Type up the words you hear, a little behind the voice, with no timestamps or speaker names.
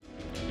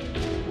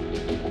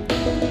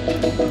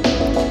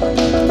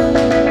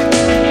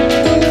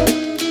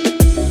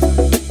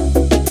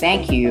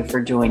Thank you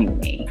for joining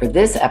me for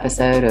this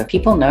episode of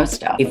People Know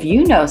Stuff. If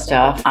you know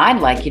stuff, I'd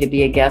like you to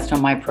be a guest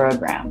on my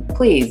program.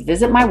 Please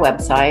visit my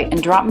website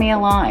and drop me a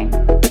line.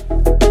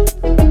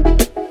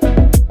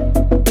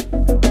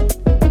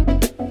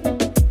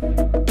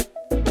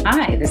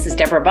 Hi, this is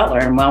Deborah Butler,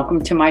 and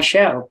welcome to my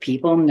show,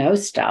 People Know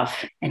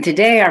Stuff. And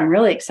today I'm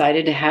really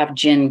excited to have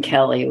Jen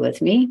Kelley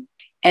with me.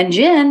 And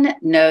Jen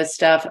knows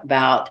stuff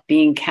about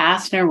being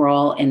cast in a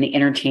role in the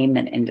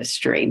entertainment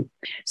industry.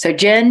 So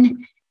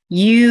Jen,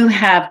 you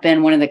have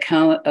been one of the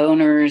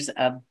co-owners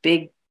of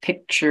Big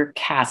Picture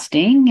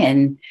Casting,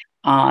 and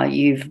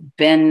you've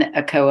been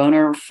a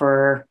co-owner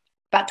for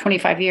about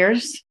 25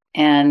 years.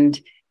 And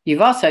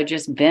you've also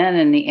just been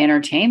in the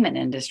entertainment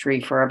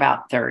industry for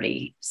about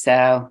 30.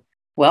 So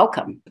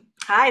welcome.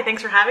 Hi,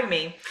 thanks for having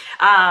me.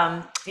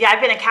 I've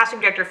been a casting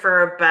director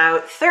for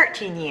about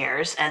 13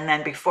 years. And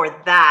then before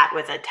that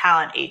was a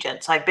talent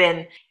agent. So I've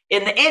been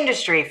in the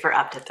industry for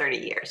up to 30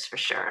 years for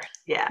sure.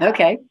 Yeah.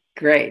 Okay,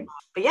 great.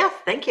 But yeah,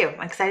 thank you.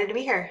 I'm excited to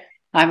be here.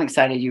 I'm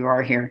excited you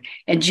are here.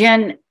 And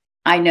Jen,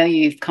 I know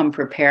you've come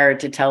prepared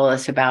to tell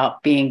us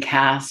about being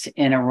cast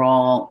in a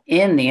role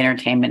in the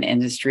entertainment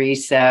industry.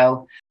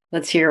 So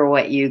let's hear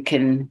what you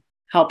can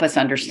help us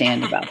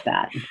understand about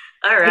that.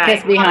 All right.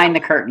 Because behind the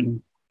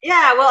curtain.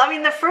 Yeah, well, I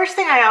mean, the first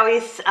thing I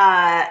always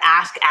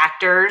ask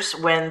actors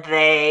when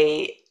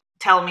they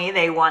tell me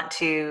they want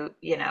to,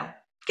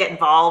 get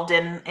involved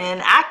in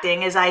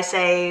acting is I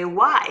say,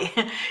 why?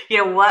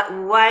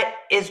 What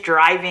is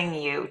driving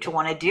you to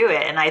want to do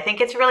it? And I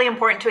think it's really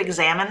important to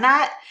examine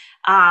that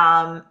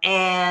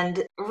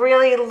and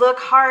really look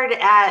hard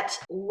at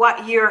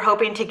what you're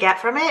hoping to get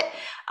from it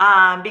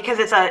because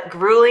it's a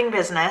grueling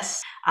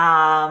business.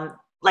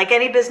 Like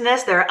any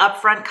business, there are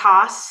upfront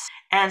costs.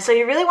 And so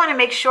you really want to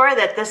make sure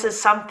that this is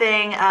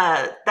something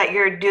that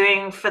you're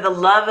doing for the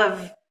love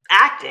of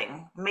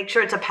acting. Make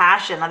sure it's a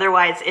passion.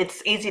 Otherwise,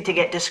 it's easy to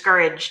get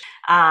discouraged.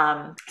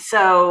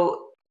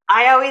 So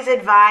I always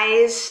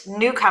advise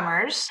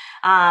newcomers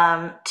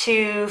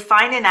to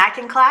find an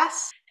acting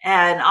class,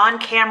 an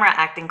on-camera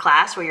acting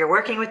class where you're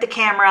working with the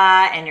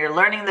camera and you're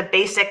learning the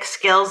basic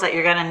skills that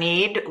you're going to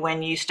need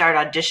when you start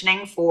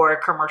auditioning for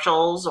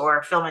commercials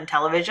or film and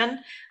television.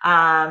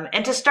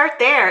 And to start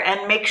there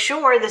and make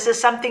sure this is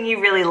something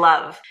you really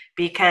love.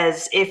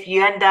 Because if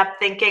you end up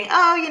thinking,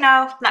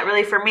 not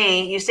really for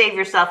me, you save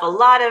yourself a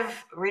lot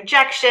of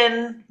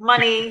rejection,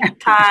 money,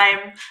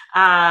 time.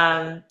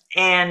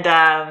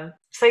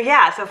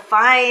 So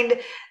find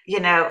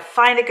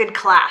a good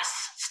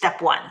class, step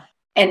one.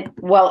 And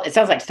well, it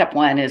sounds like step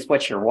one is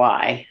what's your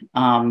why,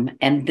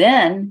 and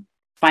then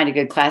find a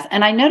good class.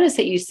 And I noticed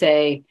that you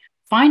say,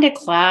 find a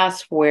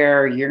class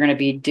where you're going to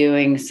be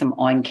doing some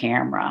on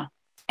camera.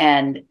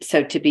 And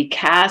so to be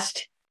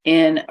cast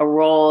in a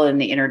role in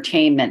the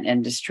entertainment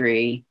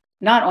industry,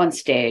 not on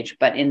stage,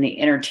 but in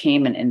the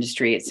entertainment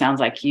industry, it sounds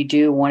like you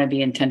do want to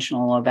be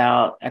intentional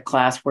about a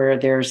class where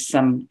there's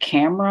some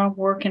camera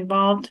work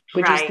involved.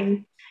 Would you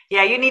say?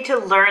 Yeah, you need to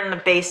learn the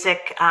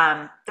basic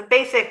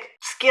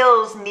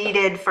skills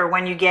needed for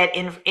when you get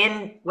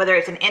in whether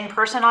it's an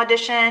in-person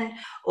audition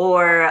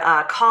or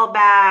a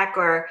callback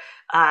or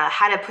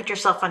how to put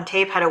yourself on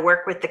tape, how to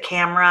work with the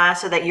camera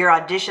so that your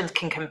auditions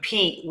can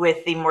compete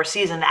with the more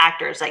seasoned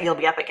actors that you'll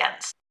be up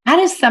against. How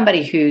does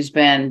somebody who's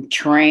been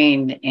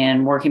trained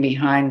in working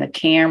behind the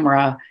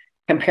camera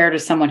compare to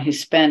someone who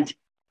spent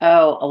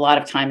a lot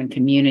of time in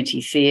community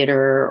theater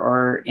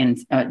or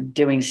in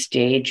doing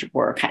stage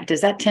work?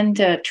 Does that tend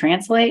to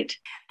translate?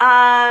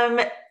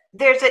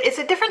 It's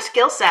a different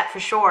skill set for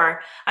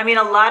sure. I mean,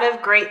 a lot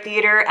of great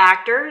theater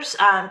actors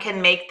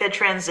can make the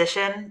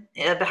transition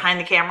behind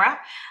the camera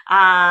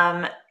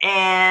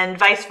and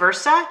vice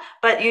versa,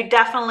 but you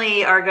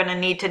definitely are going to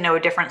need to know a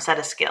different set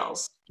of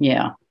skills.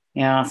 Yeah.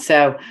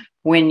 So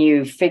when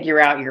you figure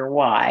out your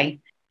why,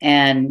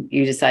 and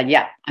you decide,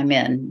 I'm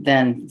in,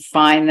 then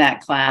find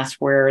that class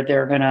where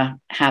they're going to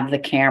have the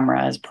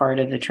camera as part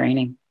of the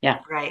training. Yeah.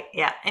 Right.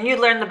 Yeah. And you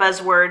learn the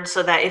buzzwords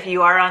so that if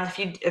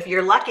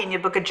you're lucky and you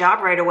book a job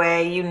right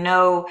away, you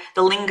know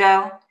the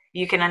lingo,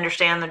 you can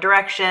understand the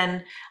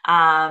direction.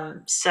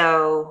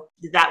 So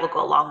that will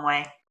go a long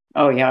way.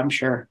 Oh, yeah, I'm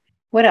sure.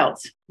 What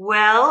else?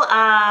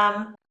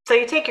 Well, so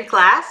you take your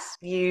class,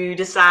 you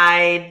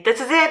decide,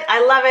 this is it,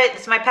 I love it,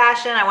 it's my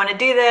passion, I want to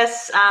do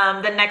this.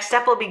 The next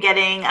step will be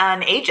getting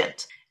an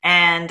agent.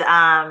 And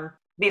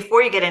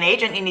before you get an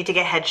agent, you need to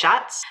get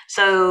headshots.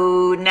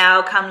 So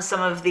now comes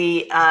some of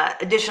the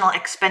additional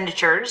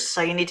expenditures.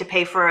 So you need to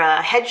pay for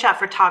a headshot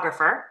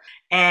photographer.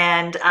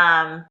 And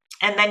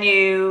then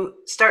you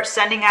start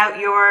sending out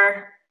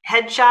your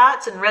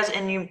headshots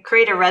and you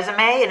create a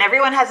resume. And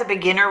everyone has a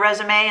beginner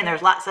resume, and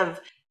there's lots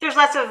of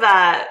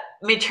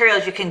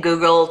materials you can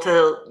Google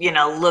to,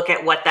 look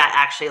at what that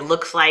actually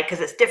looks like, because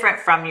it's different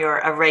from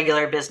a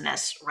regular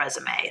business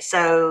resume.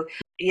 So,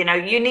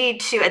 you need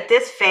to, at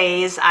this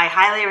phase, I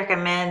highly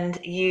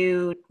recommend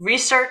you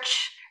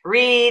research,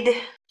 read,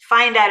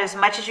 find out as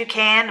much as you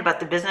can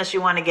about the business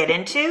you want to get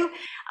into.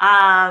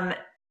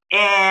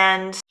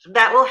 And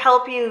that will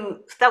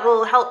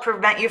help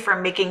prevent you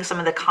from making some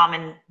of the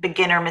common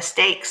beginner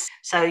mistakes.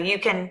 So you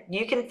can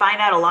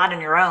find out a lot on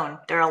your own.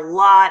 There are a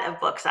lot of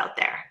books out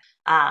there.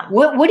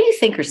 What do you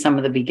think are some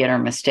of the beginner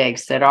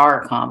mistakes that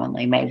are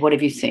commonly made? What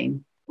have you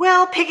seen?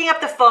 Well, picking up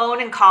the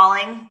phone and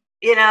calling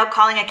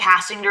a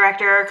casting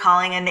director,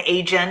 calling an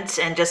agent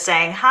and just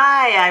saying,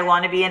 "Hi, I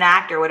want to be an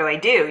actor. What do I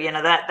do?"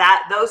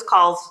 That those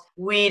calls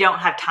we don't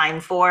have time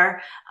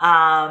for.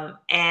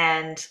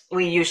 And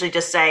we usually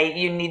just say,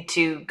 you need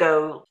to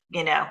go,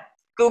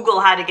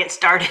 Google how to get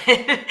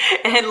started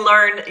and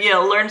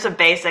learn some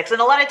basics. And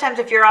a lot of times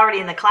if you're already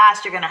in the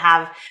class, you're going to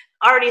have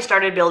already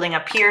started building a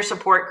peer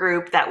support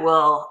group that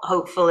will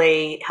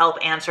hopefully help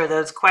answer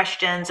those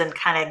questions and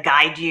kind of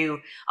guide you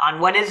on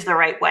what is the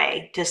right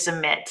way to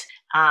submit.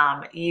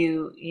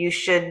 You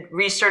should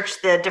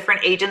research the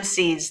different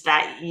agencies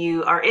that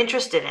you are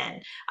interested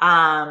in.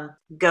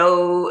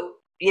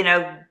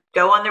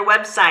 Go on their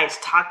websites,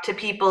 talk to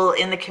people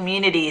in the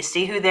community,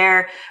 see who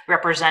they're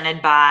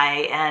represented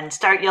by, and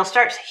you'll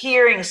start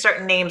hearing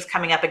certain names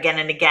coming up again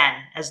and again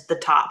as the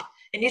top.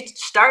 And you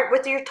start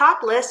with your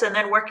top list and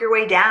then work your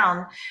way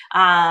down.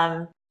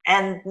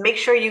 And make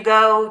sure you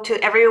go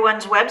to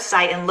everyone's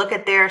website and look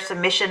at their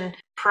submission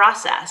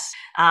process.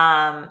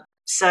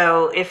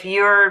 So if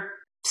you're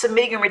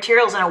submitting your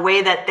materials in a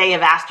way that they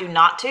have asked you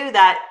not to,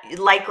 that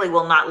likely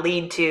will not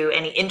lead to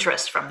any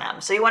interest from them.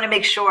 So you want to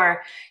make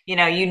sure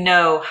you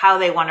know how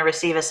they want to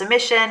receive a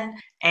submission,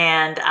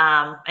 and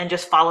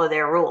just follow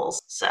their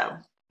rules. So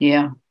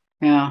Yeah.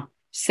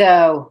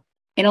 So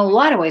in a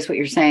lot of ways, what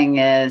you're saying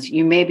is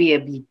you may be a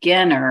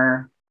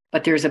beginner,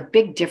 but there's a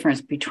big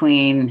difference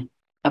between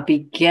a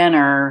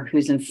beginner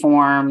who's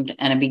informed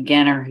and a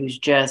beginner who's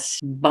just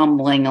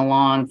bumbling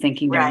along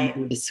thinking they're going to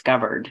be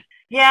discovered.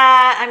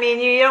 Yeah, I mean,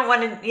 you don't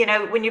want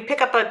to, when you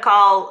pick up a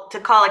call to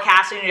call a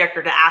casting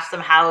director to ask them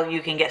how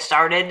you can get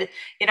started,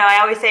 I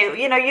always say,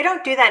 you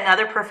don't do that in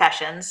other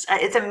professions.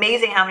 It's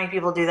amazing how many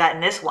people do that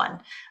in this one.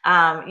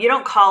 You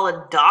don't call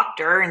a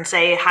doctor and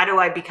say, how do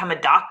I become a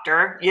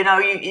doctor?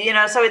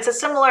 So it's a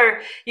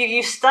similar,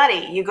 you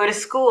study, you go to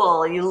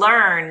school, you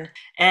learn,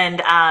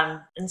 and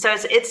so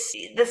it's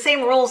the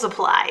same rules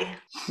apply.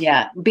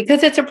 Yeah,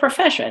 because it's a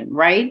profession,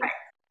 right?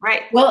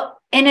 Right. Well,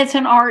 and it's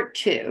an art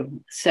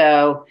too.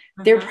 So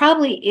there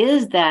probably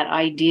is that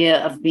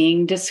idea of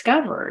being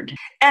discovered.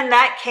 And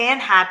that can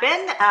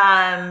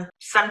happen.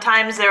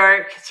 Sometimes there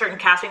are certain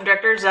casting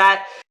directors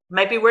that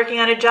might be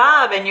working on a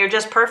job and you're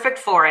just perfect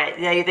for it.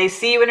 They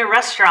see you in a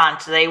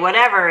restaurant,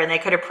 whatever, and they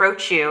could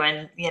approach you,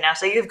 and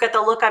so you've got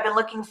the look I've been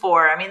looking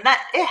for. I mean,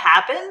 that it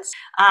happens.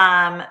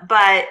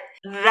 But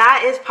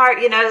that is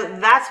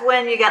that's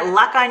when you get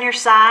luck on your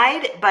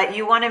side, but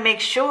you want to make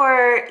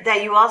sure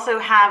that you also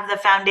have the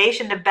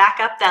foundation to back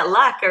up that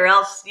luck, or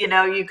else,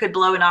 you could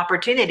blow an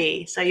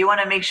opportunity. So you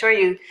want to make sure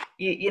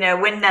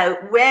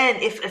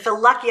if a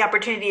lucky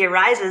opportunity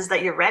arises,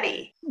 that you're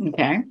ready.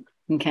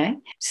 Okay.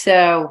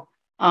 So,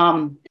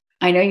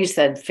 I know you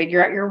said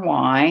figure out your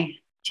why,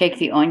 take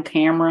the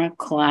on-camera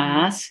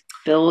class,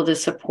 build a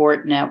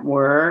support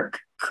network,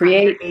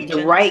 create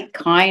the right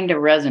kind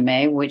of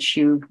resume, which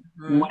you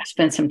want to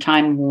spend some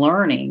time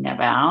learning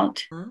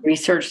about,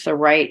 research the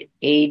right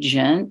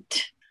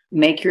agent,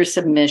 make your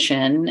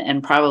submission,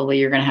 and probably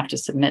you're going to have to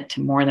submit to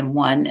more than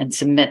one and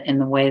submit in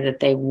the way that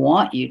they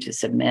want you to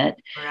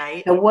submit.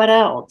 Right. So what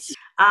else?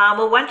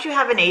 Well, once you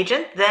have an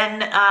agent,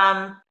 then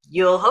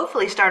you'll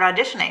hopefully start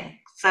auditioning.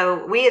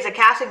 So we, as a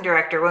casting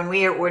director, when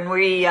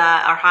we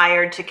are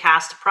hired to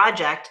cast a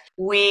project,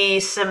 we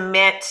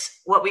submit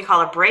what we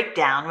call a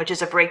breakdown, which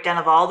is a breakdown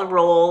of all the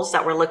roles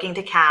that we're looking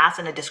to cast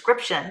and a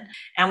description.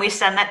 And we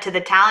send that to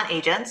the talent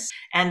agents,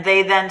 and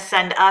they then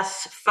send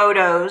us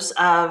photos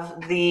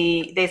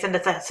they send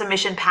us a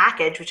submission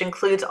package, which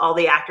includes all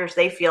the actors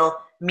they feel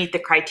meet the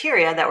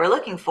criteria that we're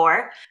looking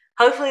for.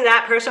 Hopefully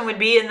that person would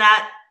be in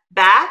that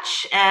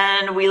batch,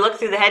 and we look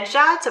through the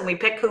headshots and we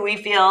pick who we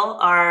feel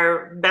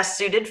are best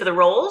suited for the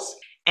roles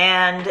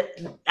and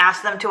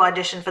ask them to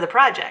audition for the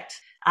project.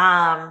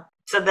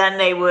 So then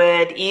they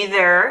would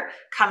either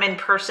come in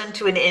person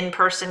to an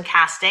in-person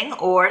casting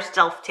or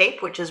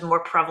self-tape, which is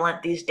more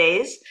prevalent these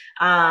days.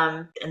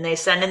 And they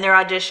send in their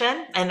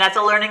audition, and that's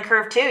a learning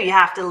curve too. You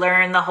have to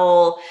learn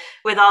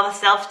with all the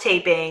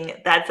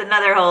self-taping, that's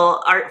another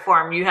whole art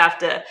form. You have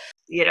to,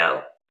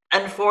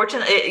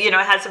 unfortunately, it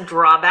has some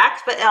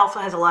drawbacks, but it also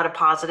has a lot of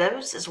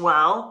positives as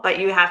well. But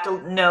you have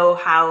to know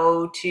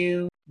how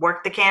to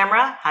work the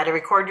camera, how to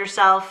record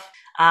yourself,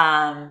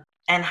 and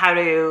how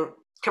to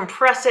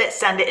compress it,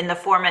 send it in the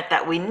format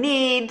that we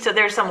need. So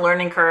there's some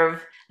learning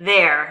curve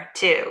there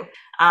too.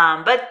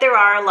 But there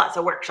are lots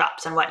of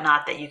workshops and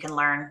whatnot that you can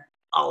learn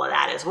all of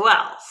that as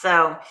well.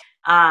 So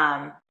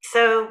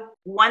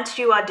once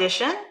you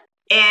audition,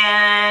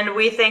 and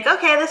we think,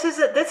 okay,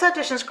 this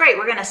audition's great,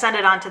 we're going to send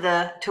it on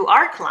to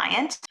our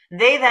client.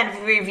 They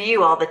then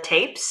review all the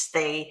tapes.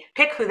 They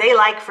pick who they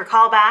like for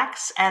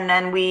callbacks, and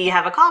then we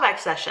have a callback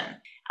session.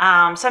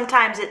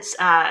 Sometimes it's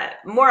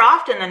more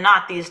often than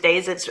not these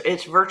days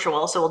it's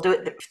virtual. So we'll do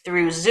it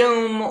through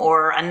Zoom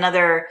or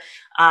another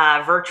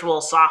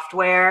virtual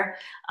software,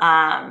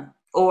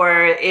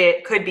 or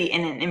it could be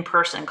in an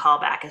in-person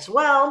callback as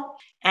well.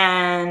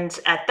 And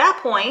at that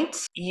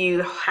point,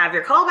 you have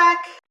your callback,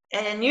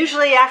 and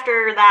usually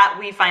after that,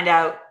 we find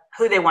out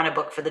who they want to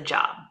book for the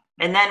job,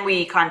 and then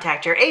we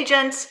contact your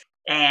agents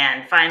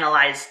and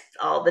finalize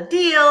all the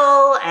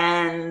deal,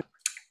 and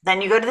then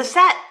you go to the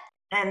set.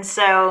 And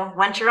so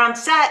once you're on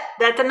set,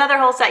 that's another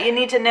whole set. You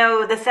need to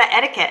know the set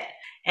etiquette.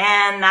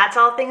 And that's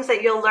all things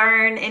that you'll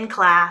learn in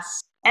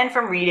class and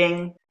from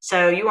reading.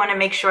 So you want to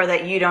make sure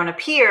that you don't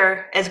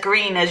appear as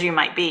green as you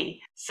might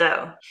be.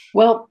 So,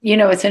 well,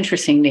 it's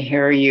interesting to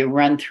hear you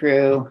run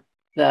through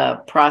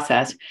the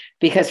process,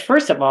 because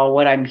first of all,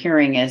 what I'm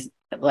hearing is,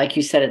 like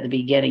you said at the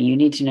beginning, you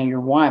need to know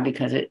your why,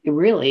 because it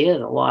really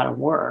is a lot of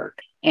work.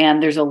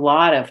 And there's a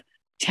lot of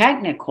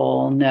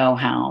technical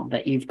know-how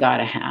that you've got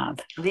to have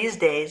these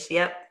days.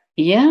 Yep.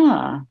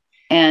 Yeah.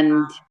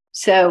 And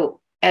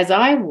so as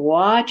I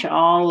watch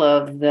all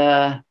of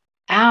the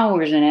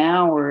hours and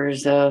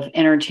hours of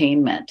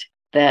entertainment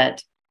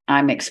that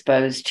I'm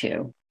exposed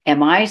to,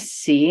 am I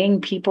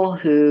seeing people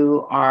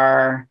who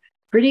are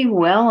pretty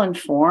well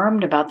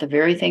informed about the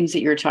very things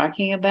that you're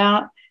talking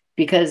about?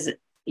 Because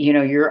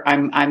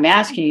I'm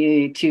asking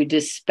you to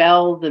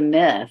dispel the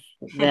myth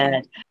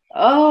that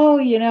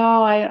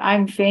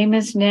I'm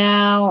famous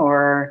now,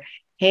 or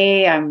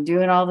hey, I'm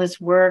doing all this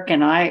work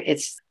and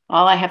it's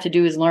all I have to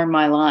do is learn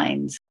my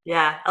lines.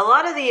 Yeah, a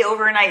lot of the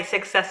overnight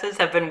successes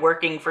have been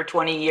working for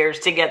 20 years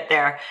to get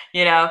there.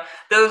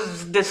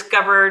 Those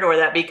discovered or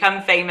that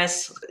become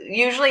famous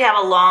usually have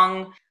a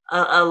long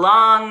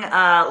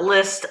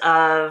list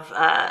of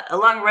a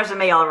long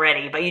resume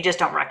already, but you just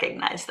don't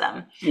recognize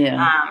them.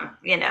 Yeah.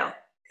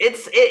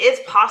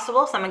 It's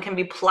possible someone can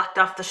be plucked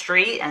off the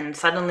street and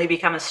suddenly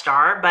become a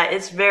star, but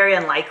it's very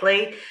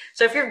unlikely.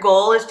 So if your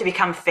goal is to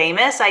become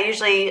famous, I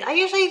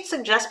usually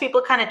suggest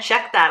people kind of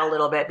check that a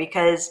little bit,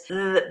 because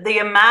the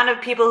amount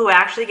of people who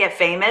actually get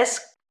famous,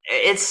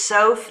 it's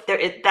so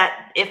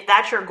that if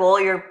that's your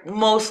goal, you're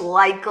most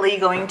likely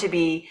going to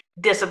be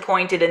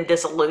disappointed and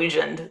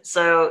disillusioned.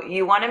 So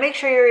you want to make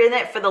sure you're in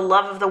it for the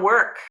love of the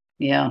work.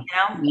 Yeah.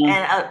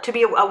 And to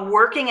be a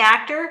working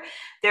actor,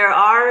 there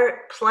are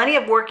plenty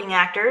of working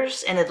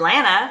actors in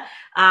Atlanta,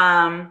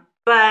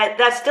 but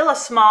that's still a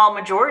small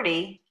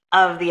majority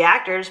of the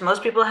actors.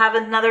 Most people have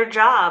another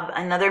job,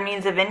 another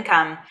means of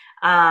income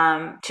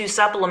to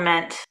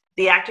supplement.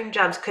 The acting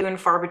jobs could be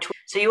far between.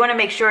 So you want to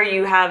make sure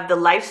you have the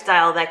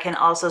lifestyle that can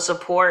also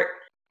support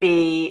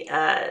being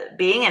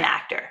an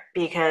actor,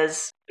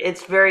 because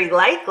it's very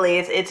likely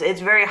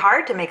it's very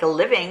hard to make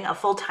a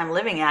full-time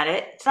living at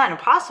it. It's not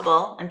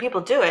impossible, and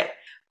people do it,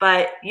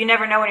 but you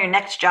never know when your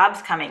next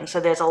job's coming. So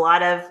there's a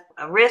lot of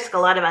risk, a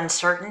lot of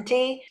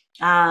uncertainty.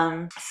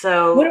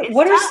 So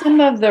what are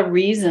some of the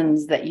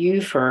reasons that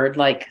you've heard,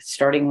 like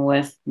starting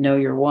with know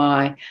your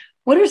why?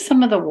 What are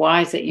some of the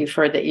whys that you've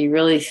heard that you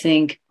really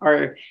think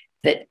are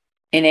that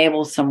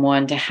enable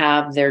someone to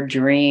have their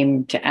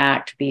dream to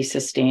act be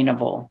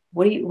sustainable?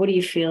 What do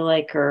you feel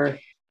like are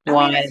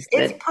whys?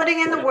 It's putting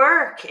in the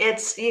work.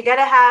 You got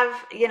to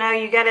have,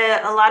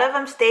 a lot of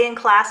them stay in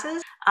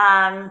classes.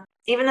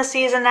 Even the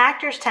seasoned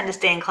actors tend to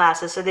stay in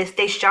classes, so they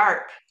stay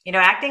sharp.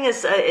 Acting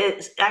is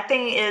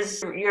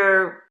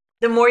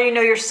the more you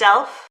know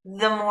yourself,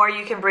 the more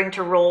you can bring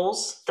to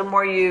roles, the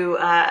more you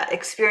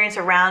experience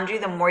around you,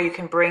 the more you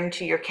can bring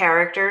to your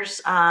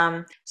characters.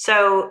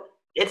 So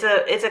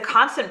it's a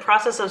constant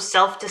process of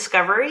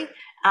self-discovery.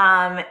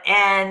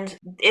 And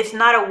it's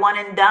not a one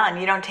and done.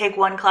 You don't take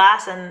one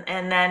class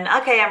and then,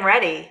 okay, I'm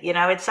ready.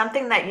 It's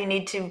something that you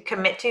need to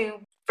commit to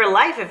for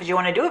life if you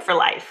want to do it for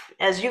life.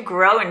 As you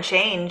grow and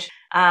change,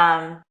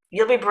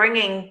 you'll be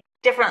bringing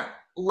different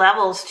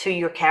levels to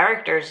your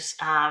characters.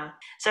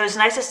 So it's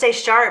nice to stay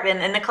sharp.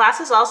 And the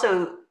classes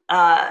also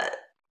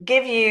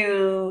give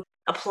you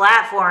a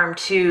platform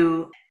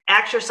to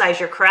exercise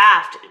your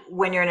craft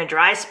when you're in a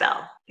dry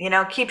spell.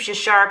 Keeps you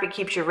sharp, it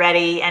keeps you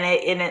ready, and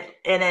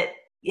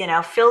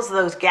it fills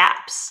those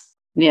gaps.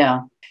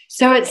 Yeah.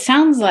 So it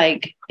sounds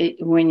like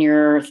when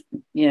you're,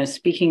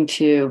 speaking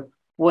to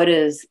what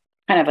is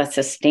kind of a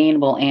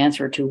sustainable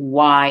answer to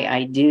why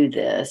I do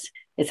this,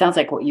 it sounds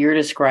like what you're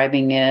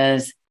describing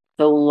is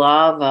the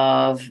love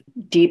of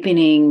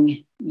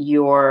deepening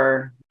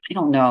your, I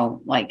don't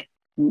know, like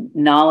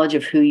knowledge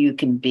of who you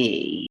can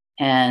be.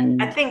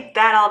 And I think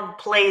that all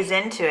plays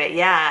into it.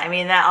 Yeah. I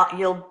mean,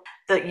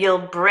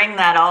 you'll bring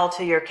that all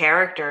to your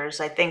characters.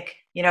 I think,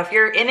 if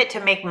you're in it to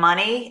make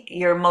money,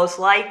 you're most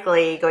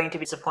likely going to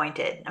be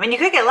disappointed. I mean, you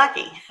could get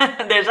lucky.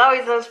 There's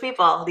always those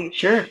people.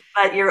 Sure.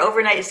 But your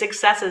overnight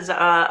successes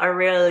are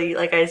really,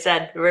 like I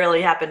said,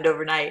 rarely happened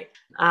overnight.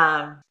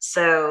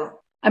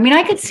 So, I mean,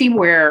 I could see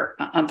where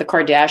the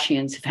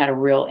Kardashians have had a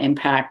real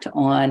impact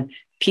on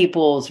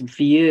people's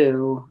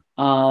view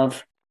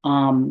of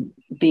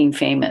being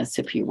famous,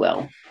 if you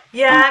will.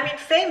 Yeah, I mean,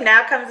 fame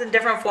now comes in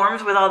different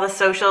forms with all the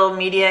social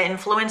media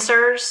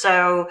influencers.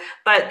 So,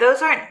 but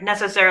those aren't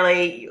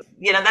necessarily,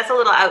 that's a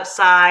little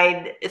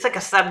outside. It's like a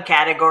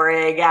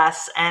subcategory, I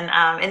guess.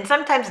 And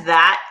sometimes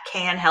that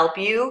can help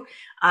you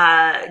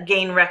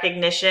gain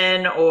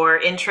recognition or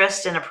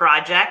interest in a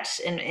project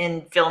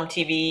in film,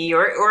 TV,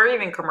 or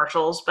even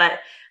commercials.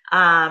 But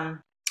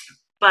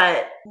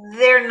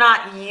they're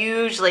not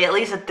usually, at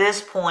least at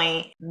this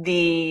point,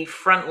 the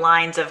front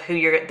lines of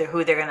who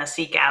they're going to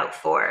seek out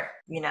for.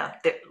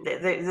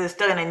 They're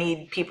still going to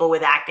need people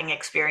with acting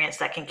experience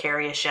that can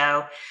carry a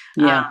show,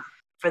 Yeah.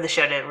 for the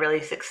show to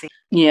really succeed.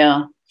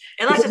 Yeah.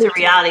 Unless it's a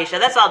reality show,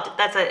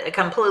 that's a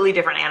completely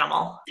different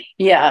animal.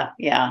 Yeah.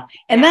 Yeah.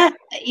 And that,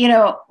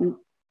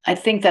 I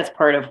think that's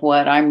part of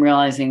what I'm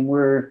realizing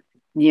we're,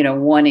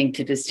 wanting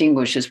to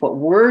distinguish is what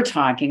we're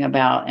talking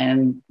about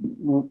and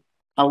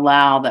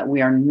allow that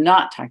we are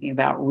not talking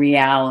about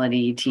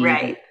reality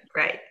TV.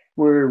 Right.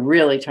 We're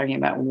really talking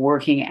about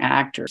working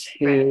actors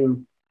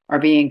who are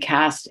being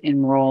cast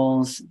in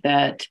roles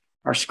that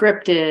are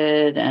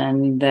scripted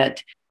and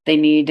that they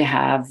need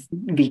to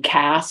be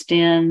cast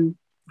in.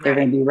 They're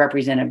going to be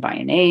represented by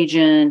an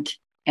agent,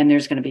 and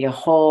there's going to be a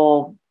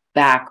whole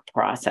back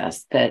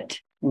process that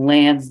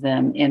lands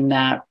them in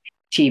that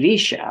TV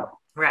show.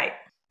 Right.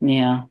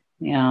 Yeah.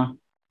 Yeah.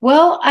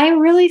 Well, I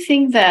really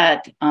think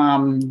that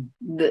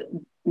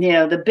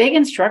the big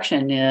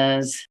instruction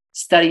is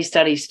study,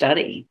 study,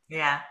 study.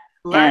 Yeah.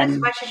 Learn as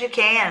much as you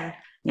can.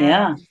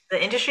 Yeah. And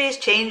the industry is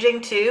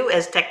changing too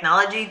as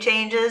technology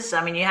changes.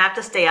 I mean, you have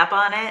to stay up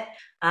on it.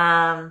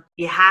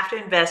 You have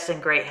to invest in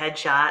great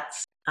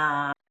headshots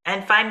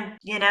and find,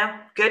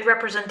 good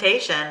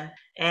representation.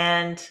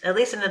 And at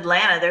least in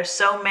Atlanta, there's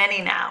so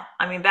many now.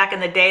 I mean, back in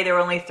the day, there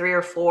were only 3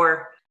 or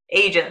 4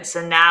 agents,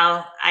 and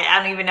now I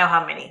don't even know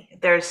how many.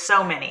 There's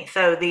so many.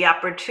 So the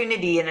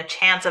opportunity and a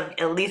chance of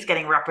at least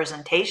getting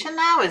representation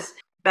now is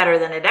better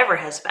than it ever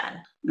has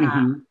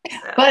been.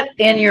 But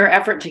in your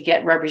effort to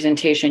get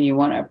representation, you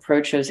want to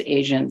approach those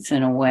agents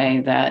in a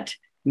way that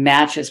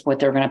matches what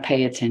they're going to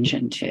pay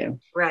attention to.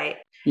 Right.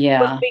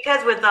 Yeah. Well,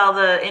 because with all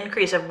the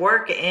increase of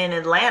work in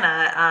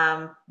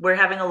Atlanta, we're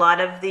having a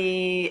lot of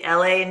the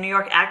LA and New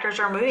York actors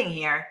are moving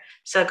here.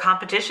 So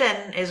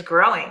competition is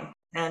growing,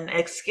 and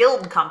it's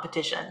skilled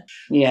competition.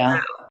 Yeah.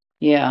 So,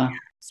 yeah.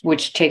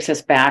 Which takes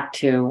us back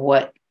to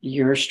what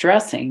you're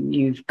stressing.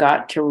 You've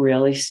got to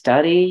really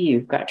study,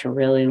 you've got to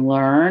really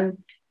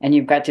learn, and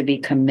you've got to be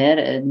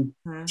committed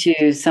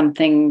to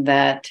something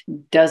that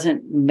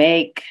doesn't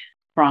make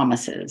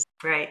promises.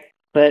 Right.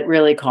 But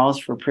really calls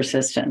for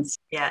persistence.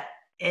 Yeah.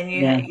 And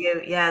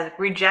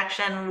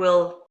rejection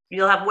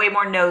you'll have way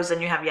more no's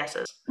than you have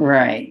yeses.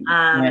 Right.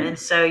 And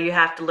so you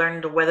have to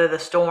learn to weather the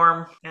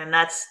storm, and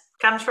that's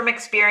comes from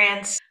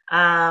experience,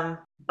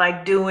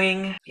 by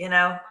doing,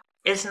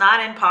 it's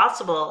not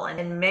impossible.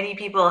 And many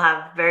people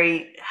have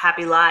very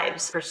happy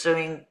lives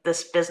pursuing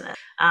this business.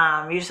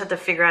 You just have to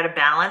figure out a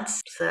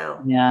balance.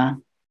 So yeah.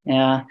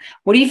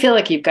 What do you feel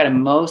like you've got a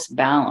most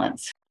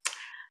balance?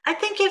 I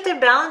think you have to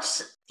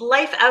balance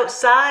life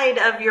outside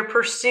of your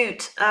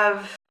pursuit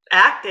of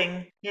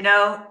acting.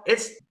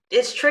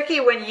 It's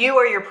tricky when you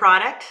are your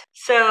product.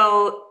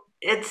 So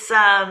it's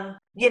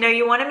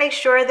you want to make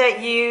sure that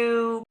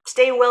you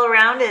stay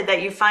well-rounded,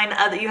 that you find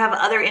you have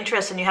other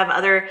interests and you have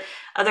other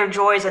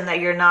joys, and that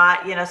you're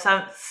not,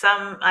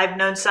 some I've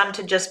known some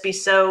to just be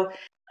so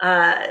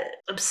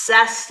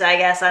obsessed, I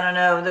guess. I don't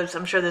know.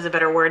 I'm sure there's a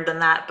better word than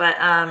that, but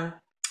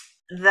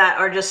that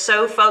are just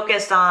so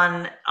focused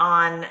on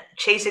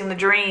chasing the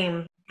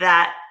dream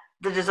that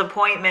the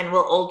disappointment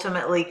will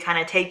ultimately kind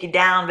of take you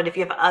down. But if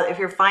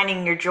you're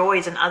finding your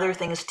joys in other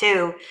things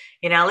too,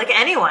 like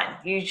anyone,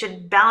 you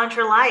should balance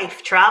your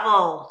life,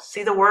 travel,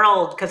 see the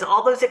world, because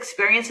all those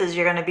experiences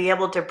you're going to be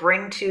able to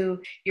bring to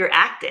your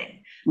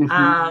acting.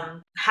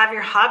 Have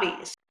your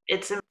hobbies.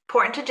 It's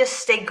important to just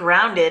stay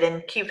grounded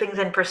and keep things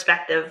in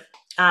perspective.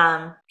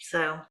 Yeah.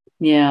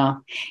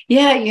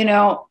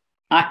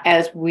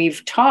 As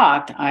we've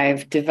talked,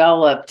 I've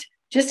developed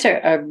just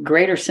a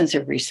greater sense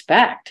of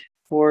respect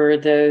for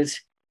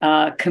those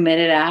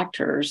committed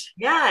actors.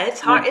 Yeah, it's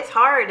hard. It's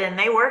hard, and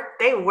they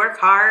work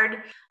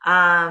hard.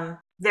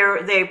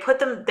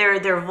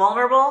 They're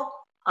vulnerable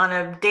on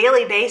a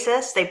daily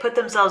basis. They put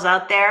themselves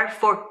out there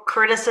for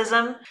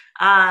criticism.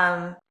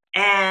 And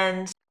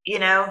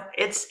it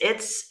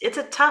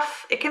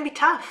can be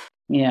tough.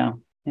 Yeah.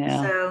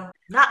 So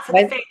not for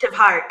the faint of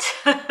heart.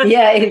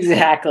 Yeah,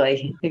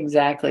 exactly.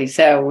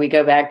 So we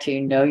go back to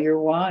know your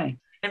why.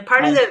 And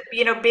part of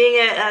being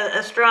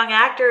a strong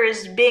actor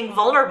is being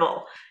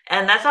vulnerable.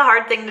 And that's a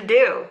hard thing to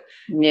do.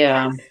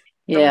 Yeah.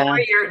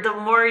 The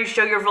more you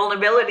show your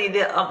vulnerability,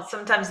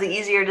 sometimes the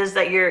easier it is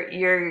that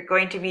you're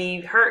going to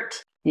be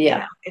hurt.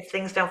 Yeah. If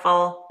things don't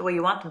fall the way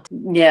you want them to.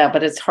 Yeah,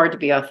 but it's hard to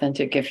be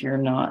authentic if you're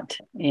not.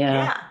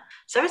 Yeah.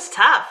 So it's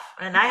tough.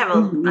 And I have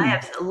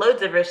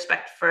loads of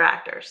respect for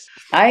actors.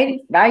 I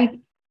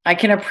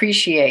can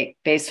appreciate,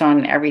 based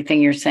on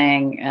everything you're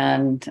saying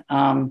and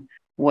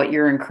what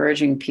you're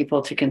encouraging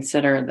people to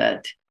consider,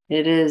 that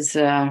It is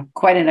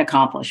quite an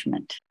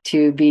accomplishment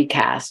to be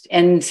cast.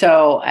 And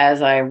so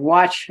as I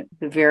watch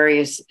the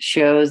various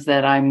shows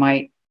that I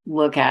might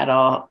look at,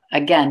 I'll,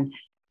 again,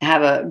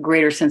 have a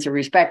greater sense of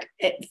respect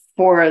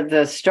for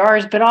the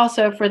stars, but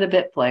also for the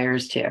bit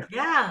players too.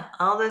 Yeah,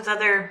 all those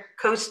other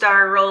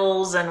co-star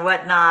roles and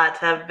whatnot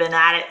have been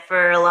at it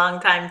for a long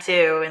time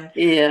too. And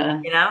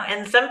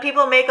and some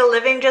people make a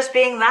living just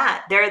being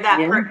that. They're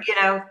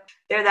that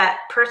they're that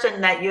person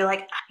that you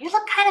like, you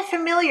look kind of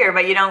familiar,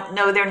 but you don't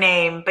know their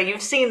name, but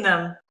you've seen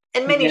them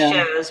in many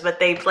shows, but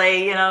they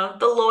play, the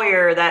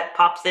lawyer that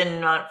pops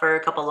in for a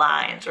couple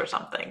lines or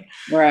something.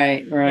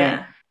 Right.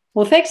 Yeah.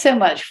 Well, thanks so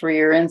much for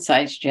your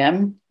insights,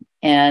 Jim.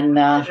 And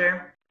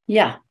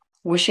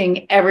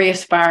wishing every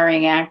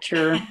aspiring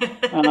actor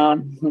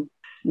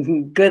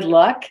good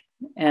luck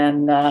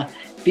and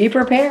be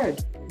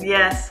prepared.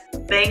 Yes.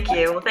 Thank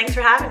you. Well, thanks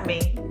for having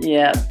me.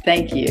 Yeah.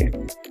 Thank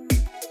you.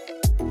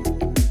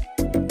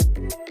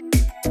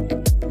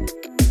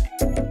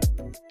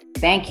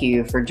 Thank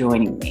you for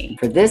joining me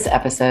for this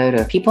episode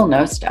of People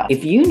Know Stuff.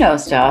 If you know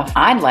stuff,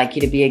 I'd like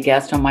you to be a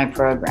guest on my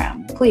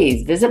program.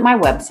 Please visit my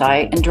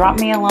website and drop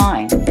me a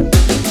line.